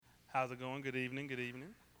How's it going? Good evening. Good evening.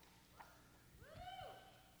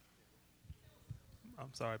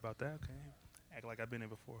 I'm sorry about that. Okay. Act like I've been here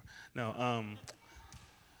before. No.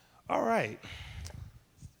 All right.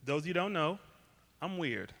 Those of you don't know, I'm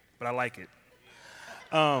weird, but I like it.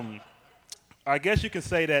 I guess you can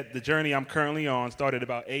say that the journey I'm currently on started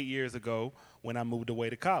about 8 years ago when I moved away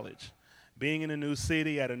to college. Being in a new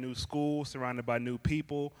city, at a new school, surrounded by new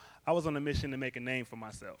people, I was on a mission to make a name for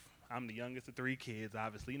myself. I'm the youngest of 3 kids,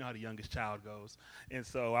 obviously. You know how the youngest child goes. And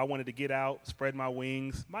so I wanted to get out, spread my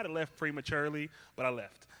wings. Might have left prematurely, but I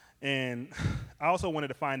left. And I also wanted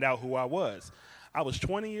to find out who I was. I was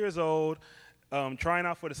 20 years old, trying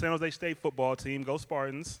out for the San Jose State football team, go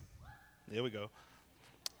Spartans. There we go.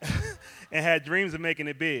 And had dreams of making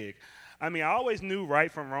it big. I mean, I always knew right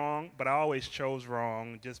from wrong, but I always chose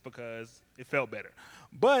wrong just because it felt better.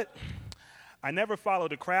 But I never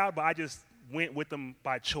followed the crowd, but I just went with them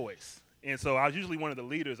by choice. And so I was usually one of the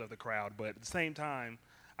leaders of the crowd, but at the same time,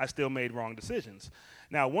 I still made wrong decisions.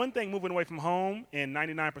 Now, one thing moving away from home, and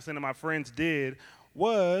 99% of my friends did,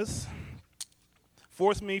 was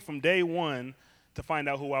force me from day one to find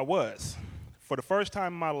out who I was. For the first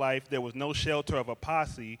time in my life, there was no shelter of a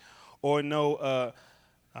posse or no,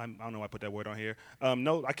 I don't know why I put that word on here.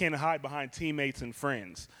 No, I can't hide behind teammates and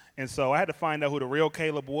friends. And so I had to find out who the real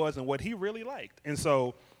Caleb was and what he really liked. And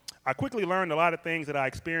so I quickly learned a lot of things that I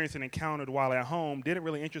experienced and encountered while at home didn't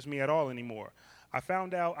really interest me at all anymore. I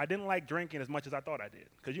found out I didn't like drinking as much as I thought I did.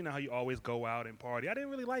 Because you know how you always go out and party. I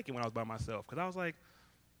didn't really like it when I was by myself because I was like,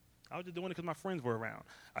 I was just doing it because my friends were around.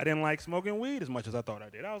 I didn't like smoking weed as much as I thought I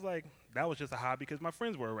did. I was like, that was just a hobby because my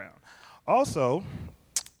friends were around. Also,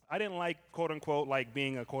 I didn't like, quote unquote, like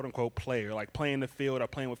being a quote unquote player, like playing the field or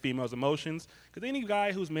playing with females' emotions. Because any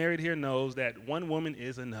guy who's married here knows that one woman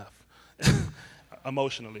is enough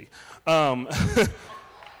emotionally. But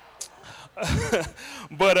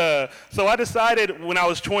so I decided when I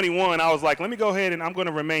was 21, I was like, let me go ahead and I'm going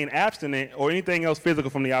to remain abstinent or anything else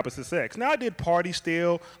physical from the opposite sex. Now, I did party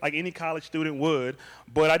still, like any college student would,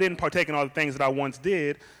 but I didn't partake in all the things that I once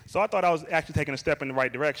did, so I thought I was actually taking a step in the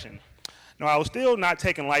right direction. Now, I was still not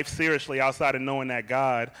taking life seriously outside of knowing that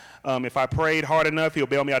God, if I prayed hard enough, he'll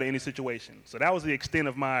bail me out of any situation. So that was the extent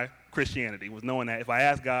of my Christianity, was knowing that if I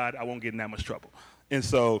ask God, I won't get in that much trouble. And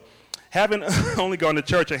so having only gone to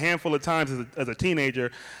church a handful of times as a teenager,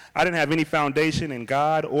 I didn't have any foundation in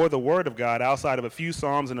God or the Word of God outside of a few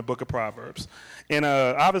Psalms and the book of Proverbs. And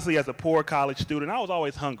obviously, as a poor college student, I was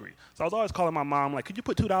always hungry. So I was always calling my mom, like, could you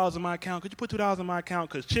put $2 in my account? Could you put $2 in my account?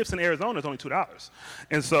 Because chips in Arizona is only $2.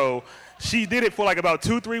 And so she did it for like about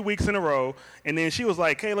 2-3 weeks in a row. And then she was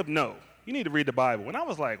like, Caleb, no, you need to read the Bible. And I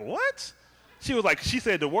was like, what? She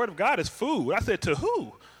said, the Word of God is food. I said, to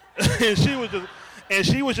who? And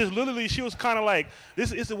she was just literally, she was kind of like,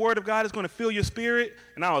 this is the Word of God, it's going to fill your spirit.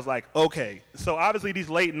 And I was like, okay. So obviously these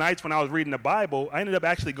late nights when I was reading the Bible, I ended up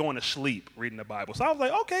actually going to sleep reading the Bible. So I was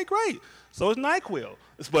like, okay, great. So it's NyQuil.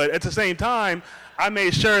 But at the same time, I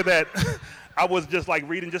made sure that I was just like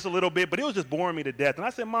reading just a little bit, but it was just boring me to death. And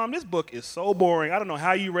I said, Mom, this book is so boring. I don't know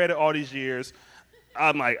how you read it all these years.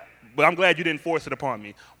 I'm like, but I'm glad you didn't force it upon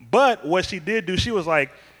me. But what she did do, she was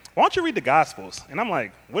like, why don't you read the Gospels? And I'm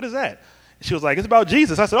like, what is that? She was like, it's about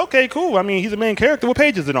Jesus. I said, okay, cool. I mean, he's the main character. What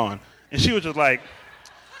page is it on? And she was just like,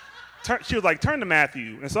 turn to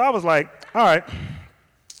Matthew. And so I was like, all right.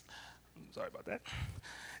 Sorry about that.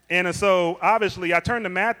 And so obviously I turned to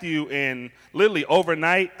Matthew, and literally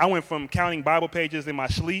overnight, I went from counting Bible pages in my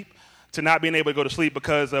sleep to not being able to go to sleep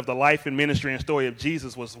because of the life and ministry and story of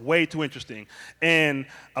Jesus was way too interesting. And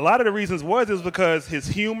a lot of the reasons was because his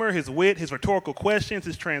humor, his wit, his rhetorical questions,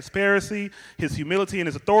 his transparency, his humility and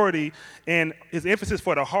his authority, and his emphasis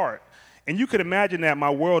for the heart. And you could imagine that my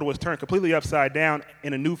world was turned completely upside down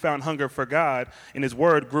and a newfound hunger for God, and his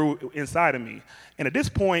word grew inside of me. And at this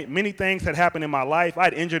point, many things had happened in my life.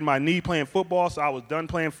 I'd injured my knee playing football, so I was done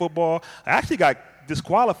playing football. I actually got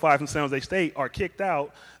disqualified from San Jose State or kicked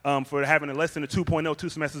out for having a less than a 2.0 2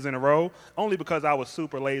 semesters in a row, only because I was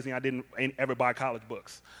super lazy and I didn't ever buy college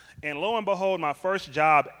books. And lo and behold, my first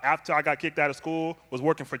job after I got kicked out of school was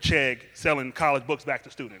working for Chegg, selling college books back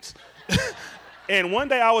to students. And one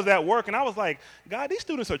day I was at work and I was like, God, these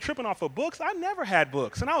students are tripping off of books. I never had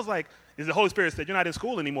books. And I was like, the Holy Spirit said, you're not in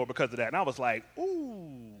school anymore because of that. And I was like, ooh,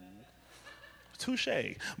 touche.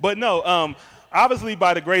 But no, obviously,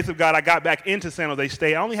 by the grace of God, I got back into San Jose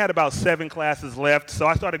State. I only had about 7 classes left, so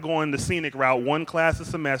I started going the scenic route, 1 class a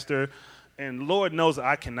semester, and Lord knows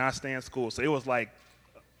I cannot stand school. So it was like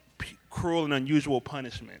cruel and unusual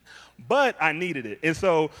punishment. But I needed it. And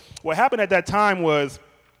so what happened at that time was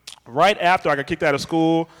right after I got kicked out of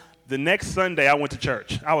school, the next Sunday I went to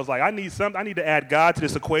church. I was like, I need to add God to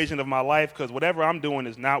this equation of my life because whatever I'm doing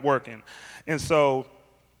is not working. And so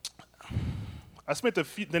I spent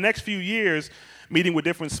the next few years meeting with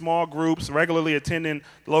different small groups, regularly attending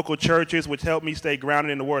local churches, which helped me stay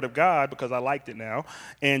grounded in the Word of God because I liked it now.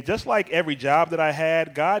 And just like every job that I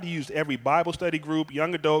had, God used every Bible study group,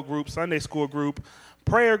 young adult group, Sunday school group,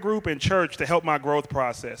 prayer group, and church to help my growth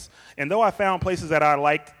process. And though I found places that I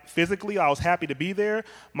liked physically, I was happy to be there,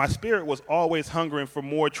 my spirit was always hungering for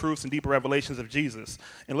more truths and deeper revelations of Jesus.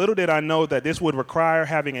 And little did I know that this would require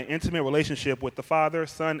having an intimate relationship with the Father,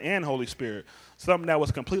 Son, and Holy Spirit, something that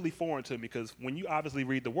was completely foreign to me because when you obviously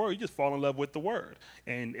read the Word, you just fall in love with the Word.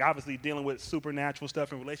 And obviously dealing with supernatural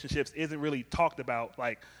stuff and relationships isn't really talked about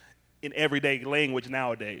like in everyday language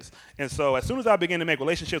nowadays. And so as soon as I began to make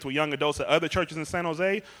relationships with young adults at other churches in San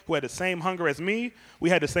Jose who had the same hunger as me, we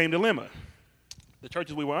had the same dilemma. The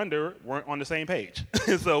churches we were under weren't on the same page.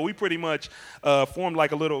 And so we pretty much formed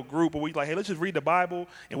like a little group where we like, hey, let's just read the Bible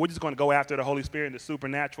and we're just going to go after the Holy Spirit and the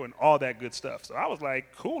supernatural and all that good stuff. So I was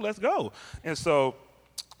like, cool, let's go. And so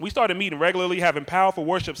we started meeting regularly, having powerful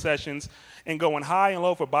worship sessions, and going high and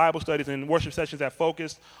low for Bible studies and worship sessions that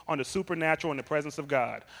focused on the supernatural and the presence of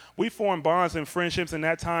God. We formed bonds and friendships in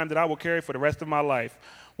that time that I will carry for the rest of my life.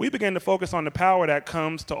 We began to focus on the power that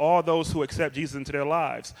comes to all those who accept Jesus into their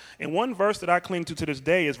lives. And one verse that I cling to this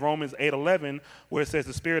day is Romans 8:11, where it says,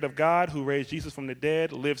 the Spirit of God who raised Jesus from the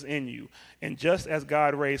dead lives in you. And just as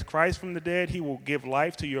God raised Christ from the dead, he will give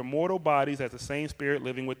life to your mortal bodies as the same Spirit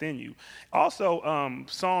living within you. Also,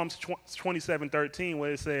 Psalms 27:13,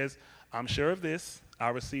 where it says, I'm sure of this,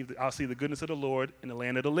 I'll see the goodness of the Lord in the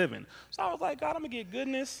land of the living. So I was like, God, I'm going to get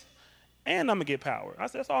goodness and I'm going to get power. I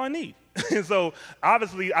said, that's all I need. And so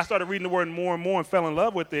obviously I started reading the Word more and more and fell in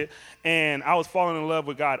love with it. And I was falling in love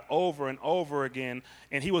with God over and over again.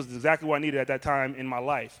 And he was exactly what I needed at that time in my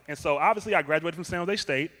life. And so obviously I graduated from San Jose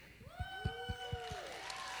State.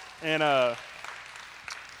 And I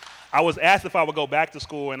was asked if I would go back to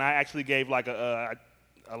school, and I actually gave like a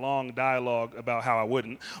long dialogue about how I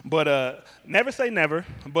wouldn't. But never say never.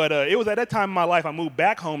 But it was at that time in my life I moved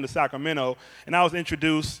back home to Sacramento, and I was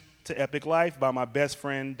introduced to Epic Life by my best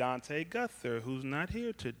friend Dante Guthrie, who's not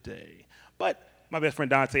here today. But my best friend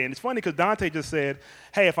Dante, and it's funny because Dante just said,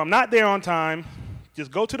 hey, if I'm not there on time,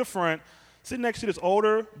 just go to the front, sit next to this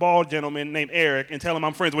older, bald gentleman named Eric, and tell him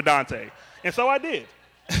I'm friends with Dante. And so I did.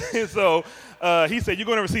 And so he said, you're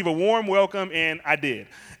going to receive a warm welcome, and I did.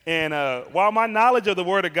 And while my knowledge of the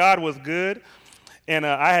Word of God was good, and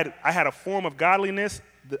I had a form of godliness,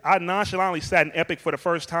 I nonchalantly sat in Epic for the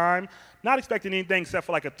first time, not expecting anything except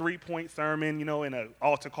for like a 3-point sermon, you know, and an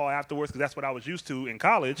altar call afterwards, because that's what I was used to in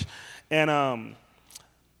college. And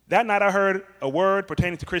that night I heard a word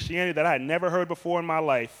pertaining to Christianity that I had never heard before in my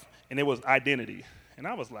life, and it was identity. And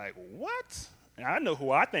I was like, what? And I know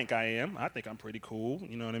who I think I am. I think I'm pretty cool,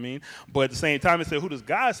 you know what I mean? But at the same time, it said, who does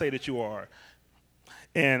God say that you are?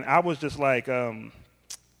 And I was just like,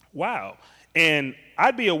 wow. And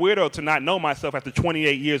I'd be a weirdo to not know myself after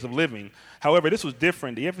 28 years of living. However, this was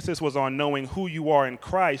different. The emphasis was on knowing who you are in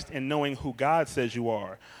Christ and knowing who God says you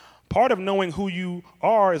are. Part of knowing who you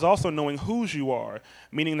are is also knowing whose you are,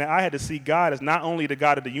 meaning that I had to see God as not only the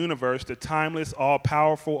God of the universe, the timeless,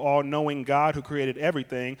 all-powerful, all-knowing God who created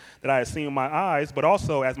everything that I had seen with my eyes, but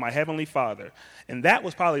also as my heavenly Father. And that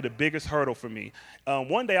was probably the biggest hurdle for me.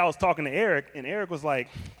 One day I was talking to Eric, and Eric was like,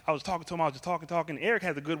 I was talking to him, I was just talking. Eric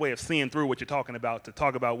has a good way of seeing through what you're talking about to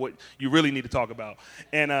talk about what you really need to talk about.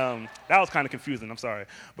 And that was kind of confusing, I'm sorry.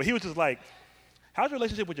 But he was just like, how's your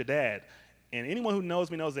relationship with your dad? And anyone who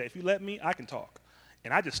knows me knows that if you let me, I can talk.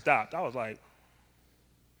 And I just stopped. I was like,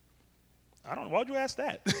 I don't know, why'd you ask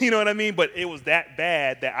that? You know what I mean? But it was that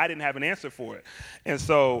bad that I didn't have an answer for it. And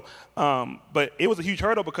so, but it was a huge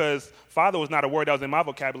hurdle because father was not a word that was in my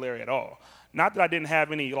vocabulary at all. Not that I didn't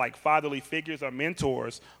have any like fatherly figures or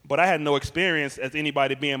mentors, but I had no experience as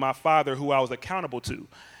anybody being my father who I was accountable to.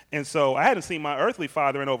 And so I hadn't seen my earthly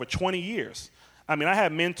father in over 20 years. I mean, I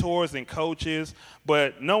had mentors and coaches,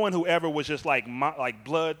 but no one who ever was just like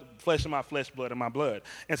blood, flesh of my flesh, blood of my blood.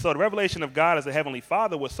 And so the revelation of God as a heavenly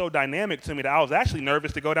Father was so dynamic to me that I was actually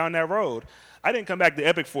nervous to go down that road. I didn't come back to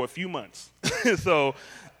Epic for a few months. So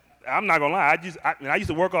I'm not going to lie. I used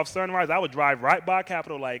to work off Sunrise. I would drive right by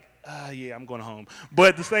Capitol like, yeah, I'm going home. But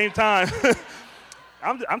at the same time,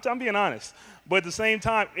 I'm being honest. But at the same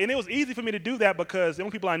time, and it was easy for me to do that because the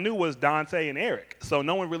only people I knew was Dante and Eric. So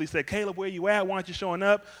no one really said, Caleb, where you at? Why aren't you showing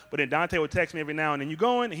up? But then Dante would text me every now and then, you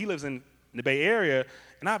going? And he lives in the Bay Area.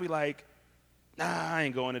 And I'd be like, nah, I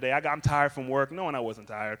ain't going today. I'm tired from work. Knowing I wasn't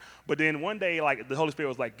tired. But then one day, like the Holy Spirit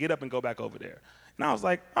was like, get up and go back over there. And I was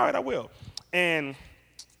like, all right, I will. And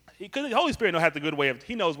because the Holy Spirit has a good way of,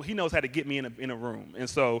 he knows how to get me in a room. And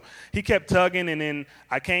so he kept tugging, and then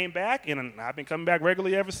I came back, and I've been coming back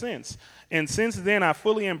regularly ever since. And since then, I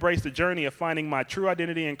fully embraced the journey of finding my true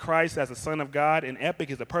identity in Christ as a son of God, and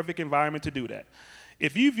Epic is the perfect environment to do that.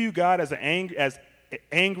 If you view God as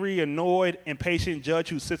angry, annoyed, impatient judge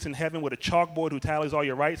who sits in heaven with a chalkboard who tallies all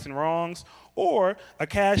your rights and wrongs, or a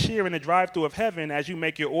cashier in the drive-thru of heaven as you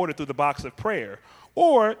make your order through the box of prayer,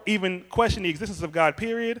 or even question the existence of God,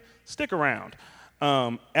 period, stick around.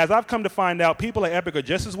 As I've come to find out, people at Epic are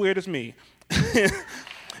just as weird as me.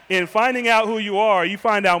 In finding out who you are, you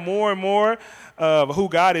find out more and more of who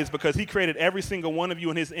God is, because he created every single one of you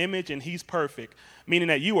in his image, and he's perfect, meaning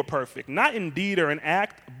that you are perfect, not in deed or in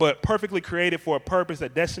act, but perfectly created for a purpose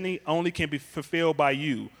that destiny only can be fulfilled by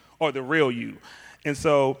you, or the real you. And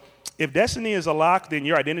so if destiny is a lock, then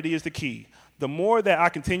your identity is the key. The more that I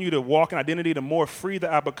continue to walk in identity, the more free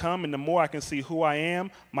that I become, and the more I can see who I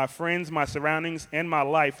am, my friends, my surroundings, and my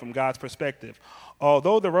life from God's perspective.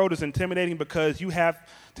 Although the road is intimidating because you have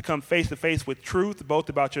to come face to face with truth, both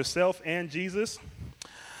about yourself and Jesus,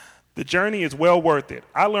 the journey is well worth it.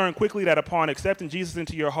 I learned quickly that upon accepting Jesus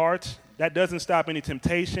into your heart, that doesn't stop any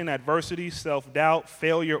temptation, adversity, self-doubt,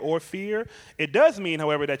 failure, or fear. It does mean,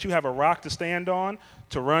 however, that you have a rock to stand on,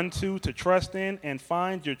 to run to trust in, and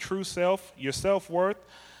find your true self, your self-worth,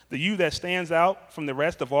 the you that stands out from the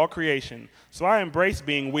rest of all creation. So I embrace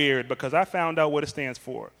being weird because I found out what it stands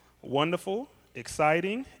for. Wonderful,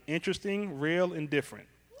 exciting, interesting, real, and different.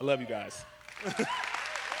 I love you guys.